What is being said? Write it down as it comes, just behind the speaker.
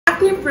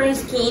Acne prone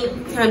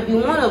skin can be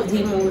one of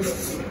the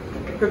most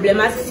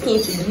problematic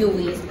skin to deal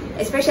with,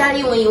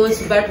 especially when you want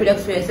to buy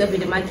products for yourself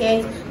in the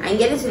market and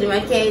getting to the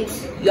market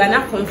you are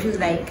not confused,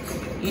 like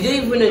you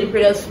don't even know the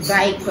products to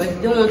buy because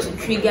you don't want to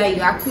trigger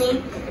your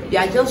acne. You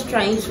are just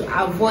trying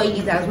to avoid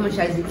it as much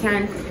as you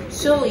can.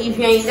 So if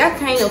you're in that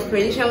kind of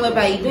position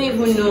whereby you don't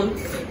even know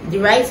the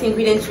right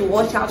ingredients to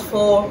watch out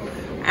for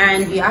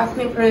and your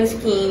acne prone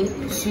skin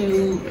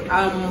to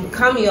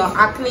calm your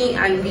acne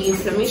and the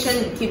inflammation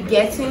you keep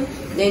getting,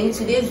 then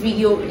today's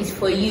video is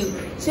for you.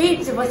 So if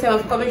it's the first time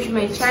of coming to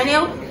my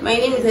channel, my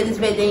name is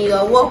Elizabeth and you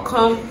are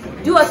welcome.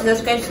 Do also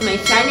subscribe to my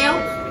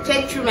channel,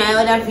 check through my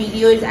other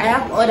videos. I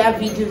have other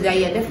videos that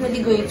you're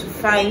definitely going to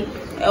find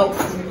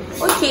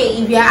helpful.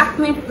 Okay, if you're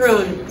acne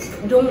prone,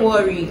 don't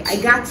worry,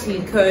 I got you,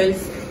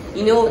 because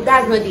you know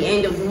that's not the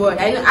end of the world.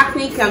 I know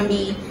acne can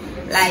be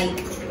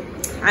like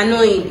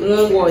annoying in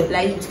one word,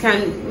 like it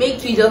can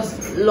make you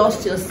just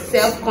lost your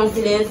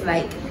self-confidence,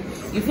 like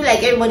you feel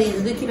like everybody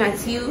is looking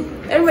at you,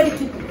 everybody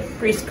keep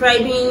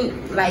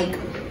prescribing like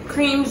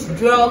creams,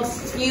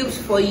 drugs, tubes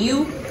for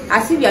you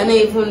as if you're not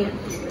even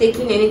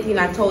taking anything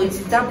at all. It's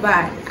that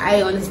bad.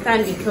 I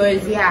understand,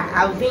 because yeah,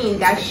 I've been in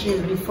that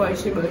shoes before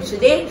too. But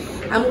today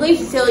I'm going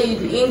to tell you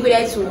the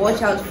ingredients to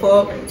watch out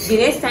for the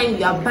next time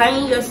you are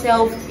buying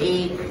yourself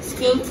a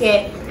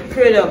skincare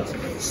product.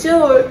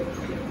 So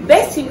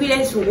best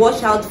ingredients to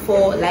watch out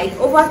for, like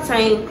over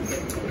time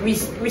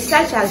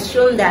research has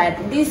shown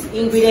that these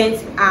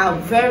ingredients are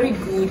very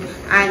good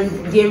and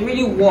they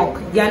really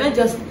work. They are not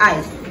just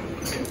ice,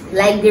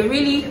 like they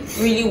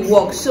really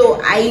work.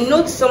 So I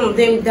note some of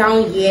them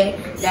down here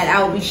that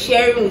I'll be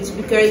sharing with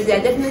you, because there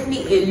are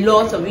definitely a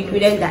lot of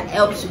ingredients that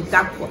helps with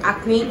that for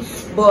acne,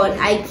 but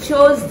I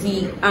chose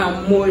the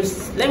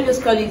most, let me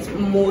just call it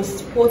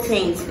most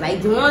potent,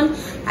 like the one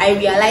I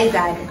realized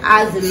that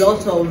has a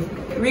lot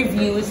of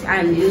reviews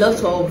and a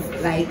lot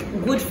of like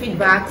good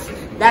feedbacks.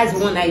 That's the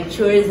one I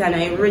chose and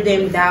I wrote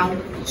them down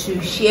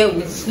to share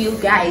with you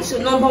guys.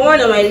 So number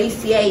one on my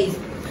list here is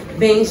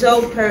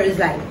benzoyl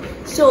peroxide.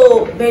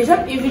 So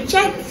benzoyl, if you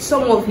check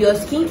some of your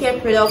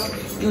skincare products,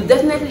 you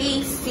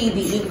definitely see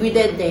the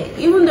ingredient there,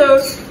 even though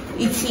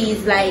it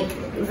is like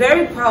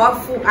very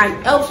powerful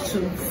and helps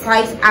to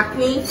fight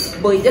acne,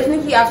 but you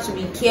definitely have to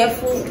be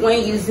careful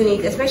when using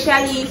it,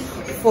 especially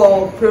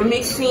for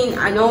promixing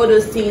and all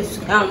those things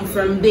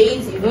from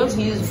base. If you want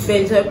to use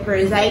benzoyl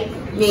peroxide,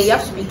 then you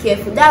have to be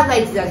careful. That's why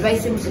it is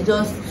advisable to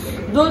just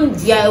don't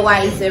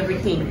DIY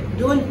everything.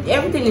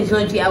 Everything is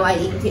not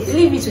DIY.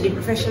 Leave it to the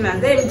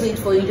professionals. Let them do it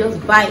for you.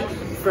 Just buy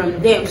from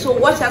them. So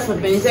watch out for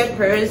benzoyl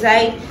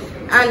peroxide.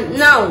 And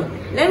now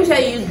let me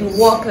tell you the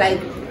work. Like,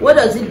 what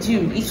does it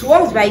do? It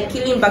works by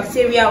killing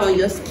bacteria on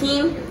your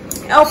skin,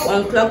 help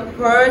unclog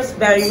pores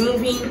by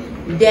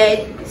removing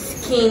dead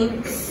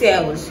skin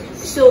cells.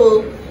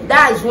 So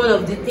that's one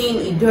of the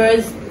things it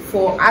does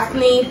for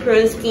acne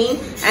prone skin.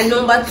 And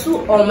number two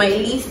on my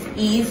list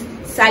is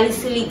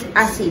salicylic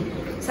acid.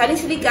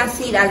 Salicylic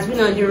acid has been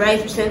on the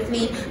rise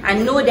recently,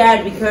 and know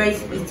that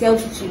because it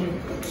helps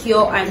to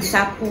cure and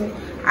tackle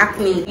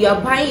acne. You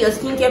are buying your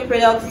skincare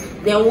products,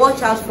 then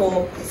watch out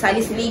for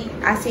salicylic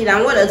acid.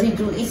 And what does it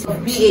do? It's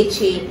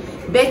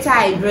BHA, beta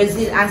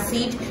hydroxyl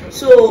acid,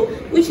 so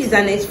which is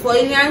an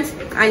exfoliant,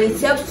 and it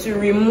helps to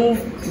remove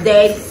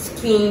dead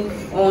skin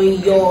on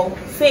your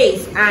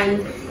face,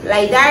 and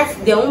like that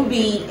there won't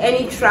be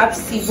any trapped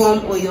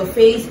sebum on your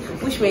face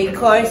which may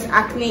cause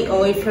acne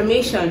or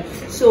inflammation.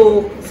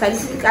 So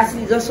salicylic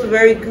acid is also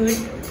very good.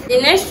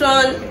 The next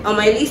one on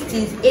my list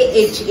is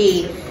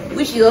AHA,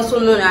 which is also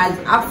known as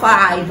alpha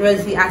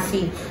hydroxy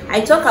acid.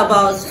 I talk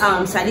about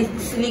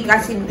salicylic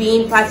acid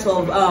being part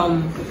of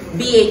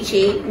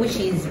BHA, which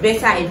is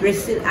beta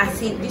hydroxyl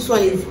acid. This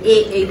one is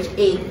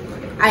AHA,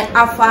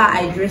 alpha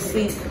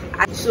hydroxy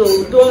acid,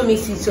 so don't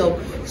mix it up.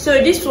 So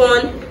this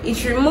one,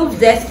 it removes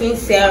dead skin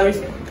cells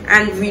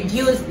and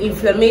reduce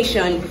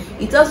inflammation.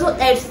 It also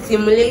helps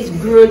stimulate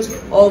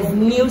growth of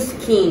new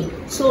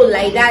skin. So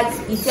like that,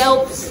 it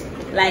helps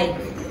like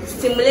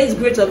stimulate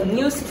growth of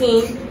new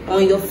skin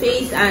on your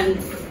face and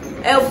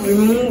help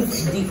remove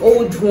the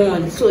old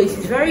one. So it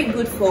is very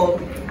good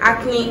for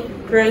acne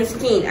prone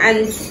skin.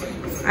 And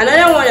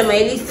another one on my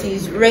list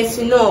is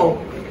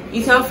retinol.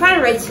 You can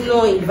find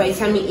retinol in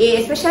vitamin A,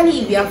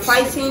 especially if you are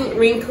fighting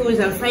wrinkles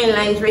and fine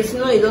lines.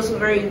 Retinol is also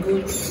very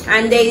good.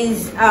 And there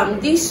is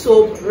this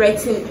soap,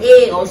 Retin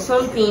A or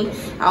something.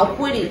 I'll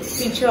put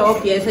its picture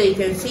up here so you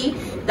can see.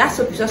 That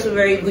soap is also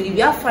very good. If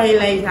you have fine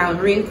lines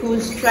and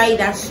wrinkles, try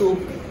that soap.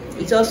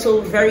 It's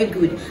also very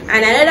good.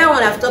 And another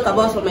one I've talked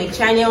about on my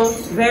channel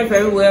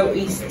very well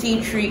is tea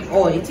tree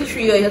oil. Tea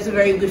tree oil is also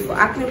very good for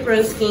acne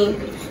prone skin.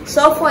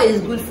 Sulfur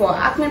is good for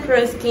acne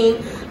prone skin.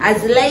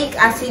 Azelaic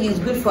acid is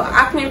good for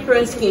acne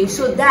prone skin.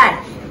 So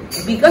that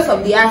because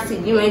of the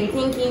acid, you might be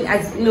thinking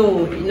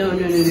no.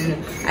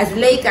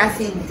 Azelaic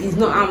acid is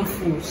not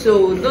harmful.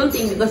 So don't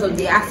think because of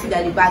the acid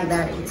at the back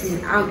that it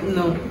is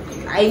no.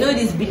 I know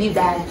this belief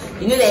that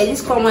there is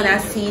this common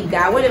acid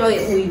that whenever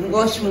we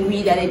watch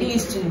movie that they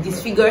used to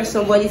disfigure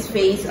somebody's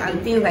face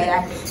and things like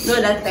that.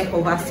 Not that type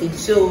of acid.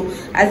 So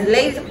as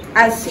lake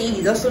acid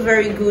is also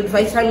very good.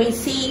 Vitamin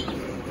C,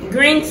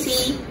 green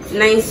tea,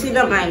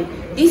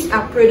 niacinamide. These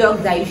are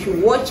products that you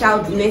should watch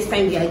out the next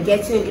time you are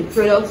getting a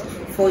product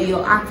for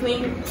your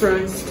acne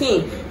prone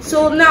skin.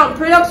 So now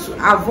products to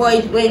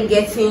avoid when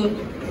getting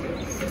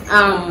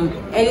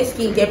any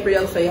skincare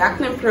products for your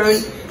acne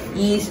prone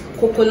is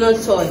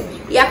coconut oil.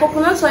 Yeah,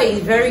 coconut oil is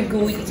very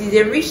good. It is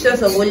a rich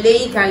source of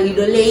oleic and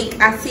linoleic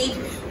acid,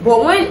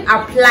 but when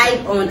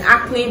applied on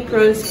acne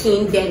prone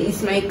skin, then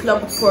it might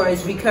clog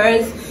pores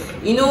because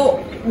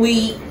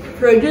we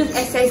produce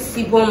excess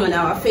sebum on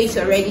our face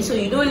already, so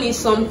you don't need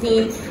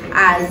something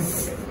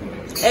as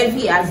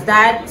heavy as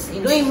that.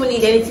 You don't even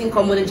need anything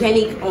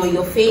comedogenic on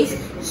your face,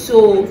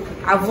 so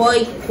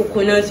avoid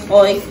coconut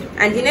oil.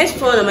 And the next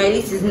one on my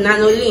list is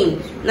lanolin.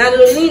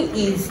 Lanolin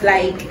is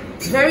like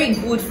very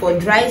good for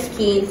dry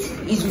skin.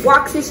 It's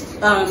waxy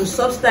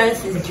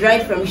substance, is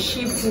derived from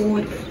sheep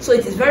wool, so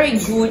it is very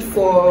good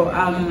for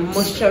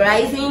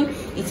moisturizing.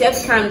 It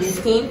helps calm the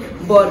skin,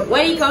 but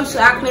when it comes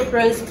to acne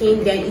prone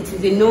skin, then it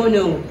is a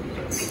no-no.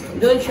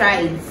 Don't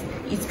try it.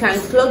 It can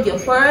clog your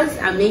pores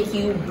and make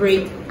you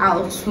break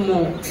out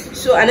more.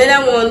 So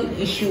another one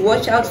you should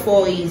watch out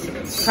for is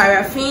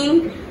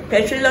paraffin,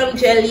 petroleum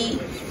jelly,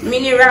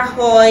 mineral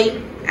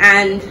oil,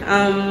 and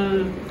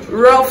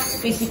raw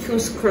physical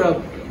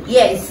scrub.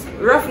 Yes,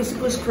 raw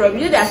physical scrub.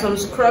 There are some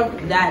scrub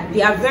that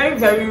they are very,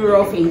 very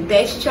rough in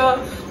texture,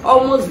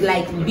 almost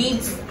like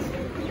beads.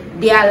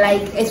 They are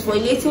like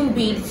exfoliating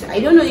beads. I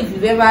don't know if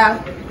you've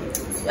ever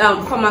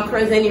come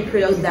across any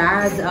product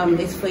that has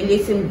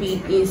exfoliating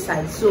bead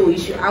inside, so you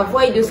should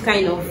avoid those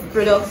kind of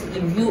products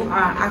if you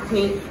are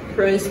acne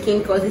prone skin,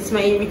 because it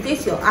might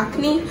irritate your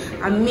acne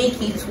and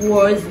make it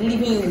worse,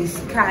 leaving you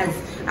with scars.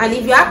 And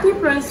if you're acne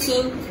prone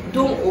skin,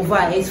 don't over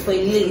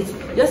exfoliate.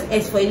 Just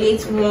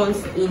exfoliate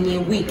once in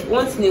a week.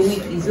 Once in a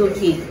week is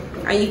okay,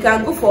 and you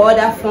can go for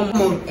other form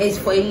of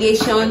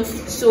exfoliation.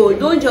 So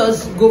don't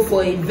just go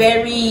for a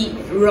very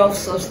rough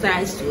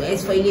substance to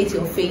exfoliate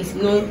your face.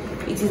 No,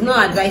 it is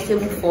not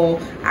advisable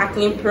for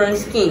acne prone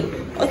skin.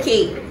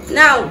 Okay,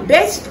 now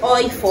best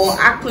oil for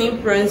acne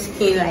prone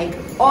skin, like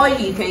oil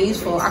you can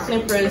use for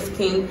acne prone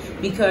skin,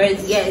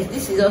 because yes,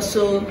 this is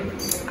also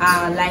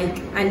like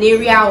an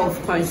area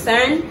of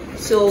concern.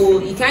 So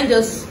you can't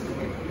just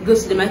go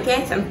to the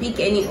market and pick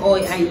any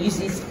oil and use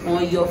it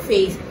on your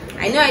face.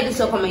 I know I do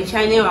talk on my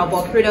channel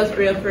about products,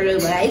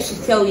 but I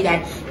should tell you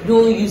that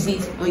don't use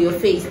it on your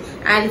face.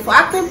 And for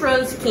acne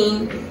prone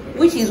skin,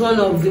 which is one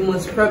of the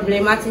most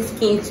problematic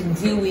skin to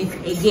deal with,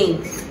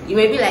 again, you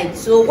may be like,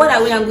 so what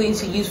are we not going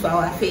to use for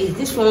our face?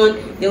 This one,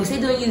 they will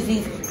say don't use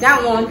it.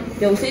 That one,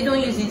 they will say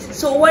don't use it.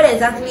 So what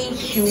exactly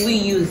should we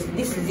use?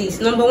 This is this.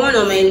 Number one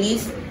on my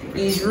list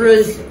is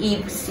rose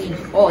hip seed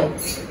oil.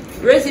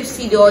 Rose hip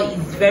seed oil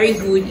is very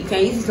good. You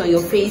can use it on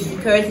your face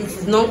because it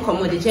is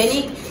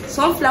non-comedogenic.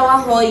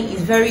 Sunflower oil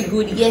is very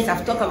good. Yes,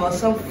 I've talked about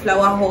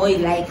sunflower oil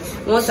like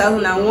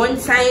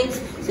 1001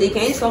 times. So you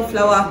can use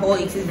sunflower oil.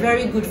 It is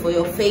very good for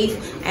your face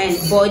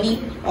and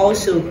body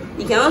also.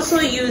 You can also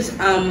use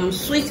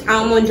sweet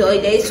almond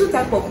oil. There is two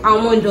types of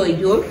almond oil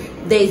though.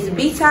 There is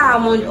bitter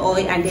almond oil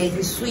and there is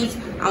the sweet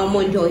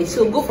almond oil.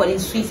 So go for the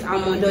sweet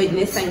almond oil the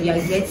next time you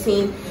are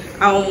getting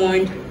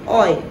almond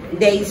oil.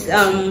 There is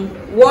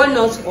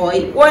walnut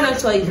oil.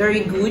 Walnut oil is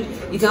very good.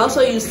 You can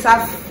also use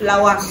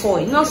safflower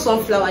oil, not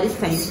sunflower this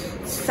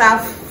time,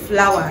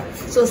 safflower.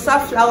 So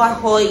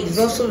safflower oil is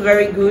also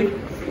very good.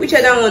 Which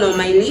other one on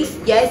my list?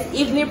 Yes,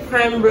 evening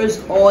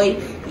primrose oil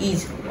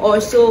is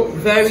also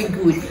very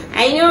good.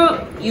 I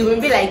know you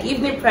will be like,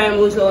 evening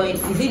primrose oil,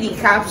 is it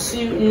the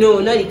capsule? No,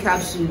 not the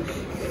capsule.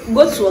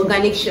 Go to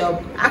organic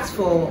shop, ask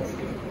for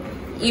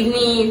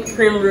evening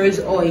primrose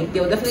oil. They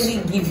will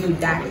definitely give you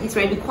that. It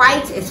might be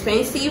quite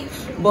expensive,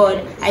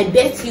 but I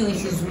bet you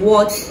it is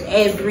worth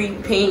every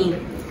penny.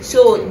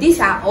 So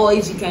these are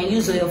oils you can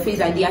use on your face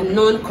that they are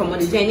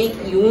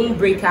non-comedogenic. You won't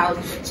break out.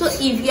 So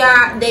if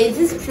there is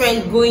this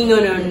trend going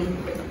on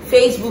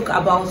Facebook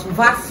about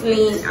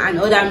Vaseline and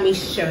other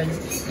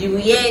mixtures, you will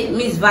hear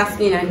Miss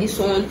Vaseline and this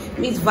one,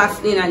 Miss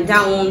Vaseline and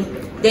that one.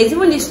 There's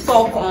even this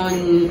talk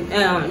on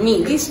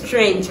this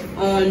trend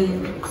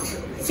on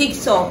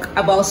TikTok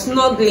about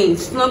snuggling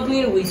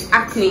with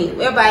acne,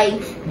 whereby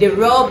they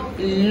rub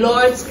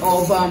lots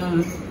of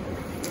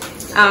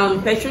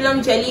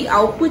petroleum jelly.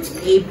 I'll put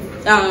a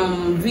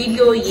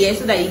video here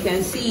so that you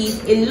can see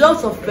a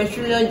lot of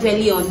petroleum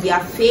jelly on their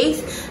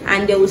face,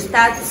 and they will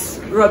start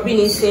rubbing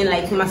it in,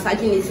 like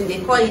massaging it in.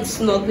 They call it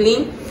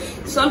snuggling.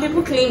 Some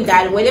people claim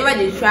that whenever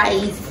they try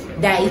it,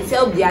 that it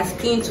helps their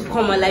skin to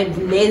come alive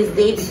the next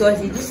day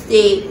because it will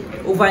stay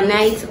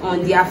overnight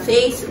on their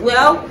face.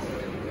 Well,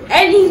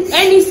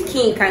 any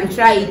skin can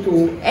try it,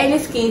 or any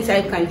skin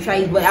type can try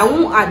it, but I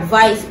won't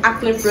advise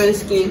acne prone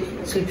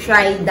skin to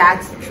try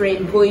that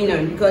trend going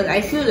on, because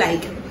I feel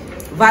like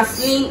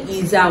Vaseline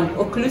is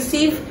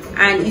occlusive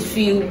and it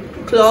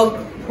will clog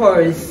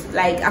pores.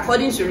 Like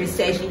according to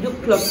research, it do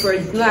clog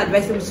pores. It's not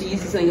advisable to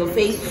use this on your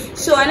face.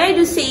 So, and I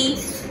do see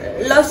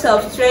lots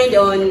of trend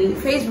on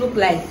Facebook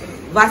like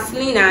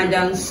Vaseline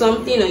and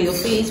something on your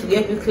face will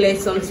help you clear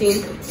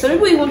something. Some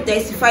people even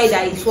testify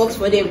that it works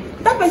for them.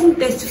 That person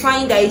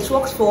testifying that it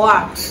works for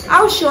her,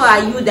 how sure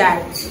are you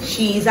that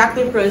she is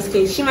acne prone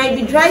skin? She might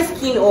be dry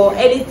skin or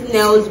anything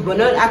else, but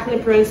not acne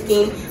prone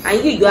skin,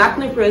 and you're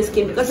acne prone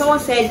skin because someone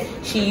said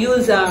she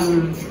used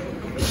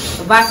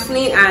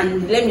Vaseline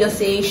and let me just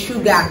say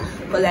sugar,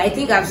 because I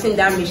think I've seen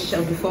that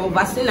mixture before,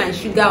 Vaseline and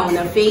sugar on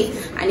her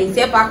face, and it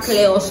helps her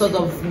clear all sorts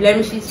of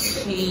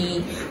blemishes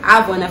she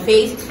have on her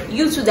face.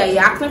 You too, that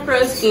you're acne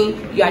prone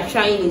skin, you are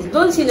trying it.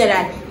 Don't you know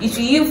that it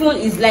even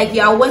is like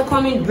you are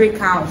welcoming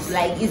breakouts,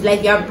 like it's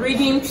like you're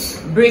breathing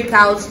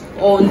breakouts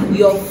on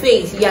your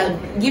face. You are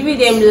giving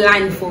them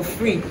land for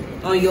free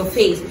on your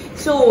face.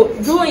 So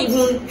don't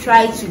even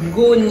try to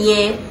go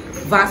near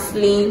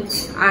Vaseline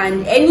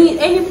and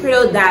any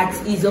product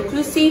that is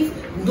occlusive.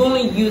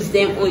 Don't use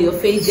them on your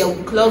face, they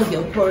will clog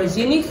your pores.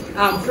 You need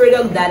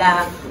products that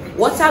are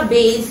water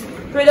based,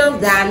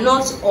 products that are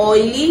not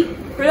oily,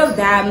 products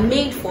that are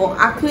made for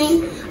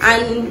acne,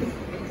 and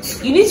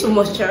you need to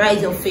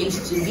moisturize your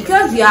face too.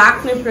 Because you are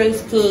acne prone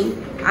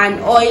skin and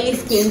oily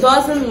skin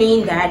doesn't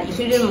mean that you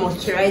shouldn't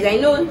moisturize. I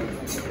know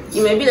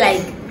you may be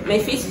like, my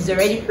face is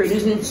already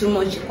producing too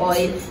much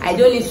oil, I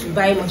don't need to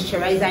buy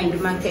moisturizer in the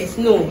market.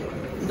 No,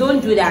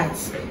 don't do that.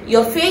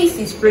 Your face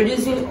is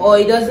producing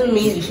oil doesn't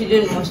mean you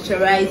shouldn't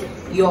moisturize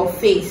your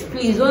face.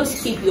 Please don't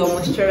skip your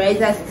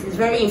moisturizers, it is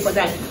very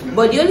important.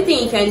 But the only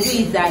thing you can do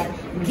is that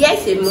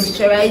get a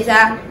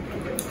moisturizer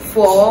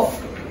for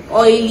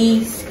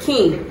oily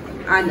skin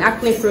and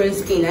acne prone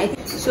skin.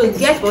 So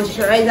get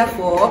moisturizer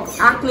for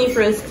acne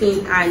prone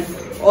skin and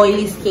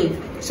oily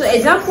skin. So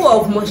example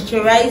of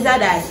moisturizer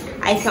that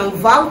I can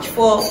vouch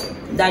for,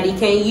 that you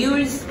can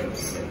use,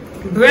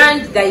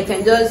 brand that you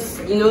can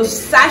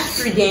just search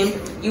through them,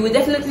 you will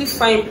definitely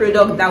find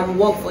product that will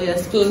work for your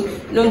skin.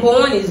 Number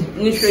one is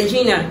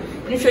Neutrogena.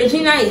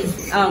 Neutrogena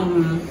is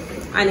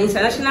an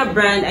international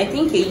brand, I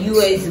think a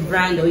US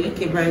brand or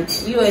UK brand,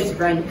 US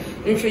brand.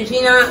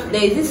 Neutrogena,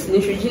 there is this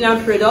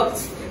Neutrogena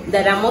product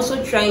that I'm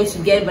also trying to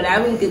get, but I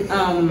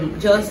haven't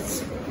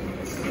just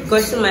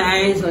gotten my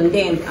hands on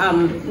them.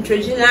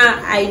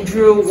 Neutrogena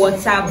Hydro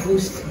Water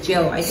Boost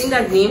Gel, I think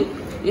that's the name.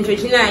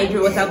 Neutrogena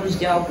Hydro Water Boost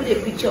Gel. I'll put a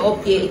picture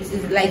up here. It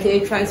is like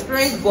a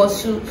transparent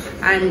bottle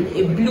and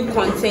a blue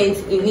content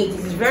in it.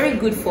 It's very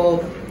good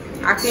for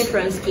acne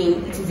prone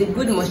skin. It is a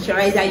good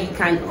moisturizer you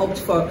can opt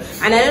for.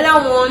 And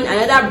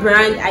another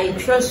brand I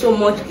trust so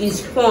much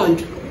is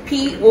Pond,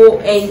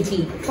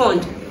 P-O-N-D,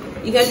 Pond.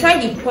 You can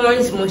try the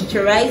Pond's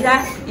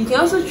moisturizer. You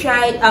can also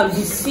try the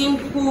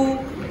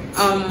Simple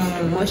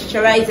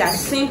moisturizer.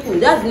 Simple,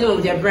 that's the name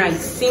of their brand,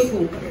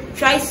 Simple.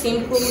 Try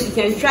Simple. You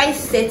can try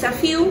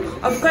Cetaphil.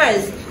 Of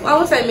course,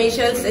 once I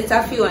mentioned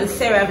Cetaphil and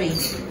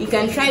CeraVe, you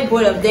can try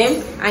both of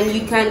them. And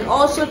you can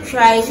also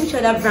try, which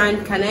other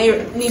brand can I,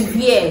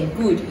 Nivea.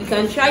 Good, you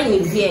can try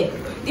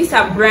Nivea. These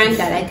are brands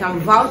that I can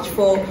vouch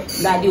for,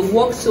 that they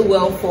work so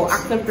well for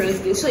acne prone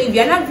skin. So if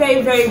you're not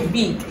very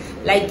big,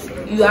 like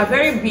you are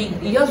very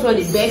big, you just want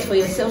the best for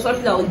yourself,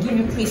 something that will give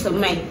you peace of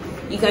mind,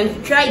 you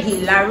can try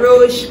the La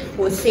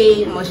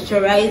Roche-Posay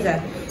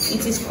moisturizer.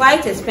 It is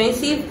quite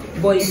expensive,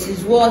 but it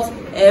is worth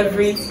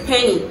every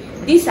penny.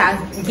 These are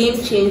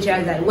game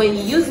changers that when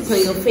you use it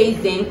on your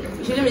face, then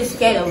you shouldn't be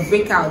scared of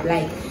breakout.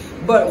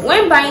 But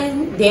when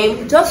buying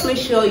them, just make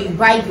sure you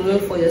buy the one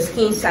for your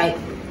skin type.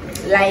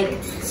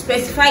 Like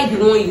specify the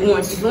one you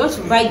want. If you want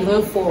to buy the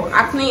one for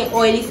acne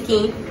oily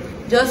skin,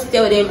 just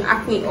tell them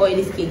acne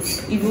oily skin.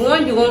 If you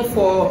want the one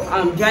for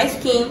dry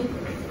skin,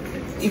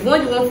 if you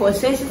want the one for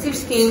sensitive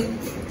skin,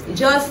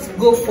 just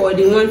go for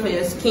the one for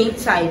your skin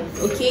type.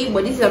 Okay,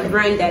 but this is a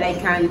brand that I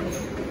can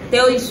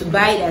tell you to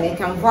buy, that I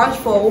can vouch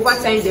for. Over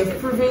time they've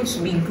proven to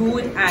be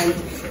good and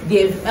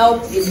they've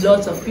helped a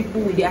lot of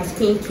people with their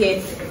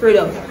skincare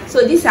products.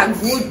 So these are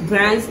good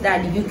brands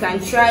that you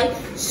can try.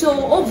 So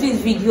hope this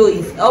video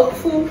is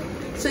helpful.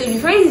 So if you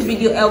find this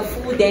video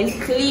helpful, then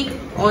click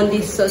on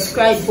the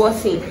subscribe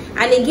button.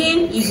 And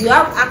again, if you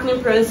have acne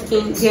prone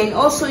skin, then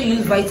also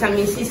use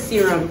vitamin C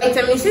serum.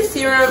 Vitamin C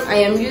serum I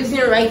am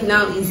using right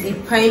now is the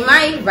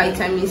Primary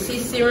Vitamin C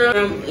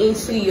serum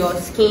into your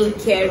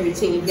skincare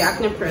routine. If you have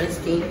acne prone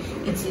skin,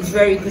 it is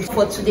very good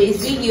for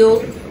today's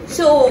video.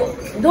 So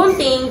don't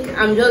think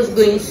I'm just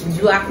going to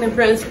do acne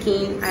prone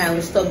skin and I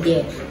will stop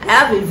there. I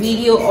have a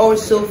video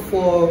also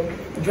for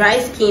dry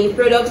skin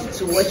products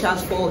to watch out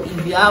for.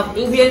 If you have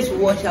ingredients to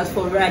watch out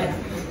for, rather,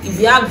 if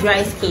you have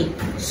dry skin.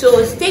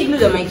 So stay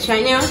glued on my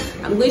channel.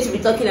 I'm going to be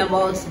talking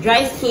about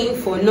dry skin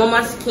for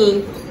normal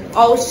skin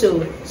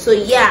also. So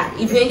yeah,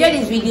 if you enjoyed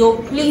this video,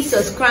 please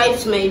subscribe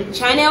to my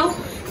channel.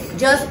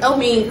 Just help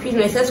me increase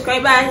my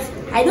subscribers.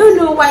 I don't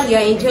know why you're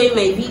enjoying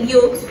my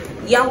video,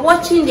 you're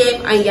watching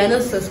them and you're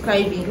not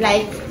subscribing.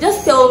 Like,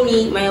 just tell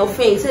me my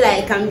offense so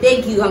that I can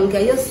beg you and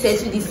can just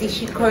settle this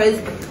issue, because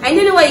I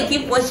don't know why you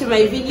keep watching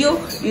my video.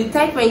 You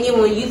type my name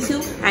on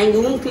YouTube and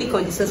you won't click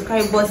on the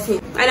subscribe button.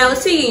 And I'll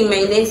see you in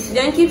my next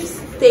video.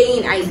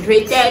 staying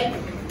hydrated,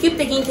 keep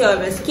taking care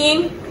of your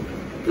skin,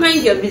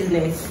 mind your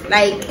business.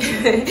 Like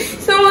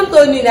someone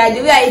told me that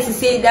the way I used to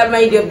say that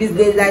mind your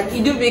business, that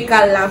you do make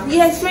her laugh.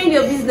 Yes, mind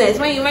your business.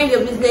 When you mind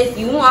your business,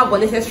 you won't have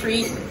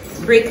unnecessary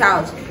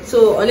breakouts.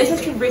 So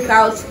unnecessary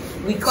breakouts,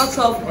 we cut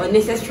off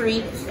unnecessary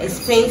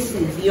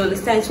expenses, you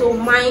understand? So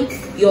mind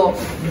your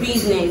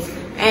business,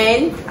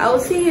 and I will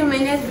see you in my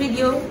next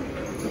video.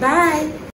 Bye.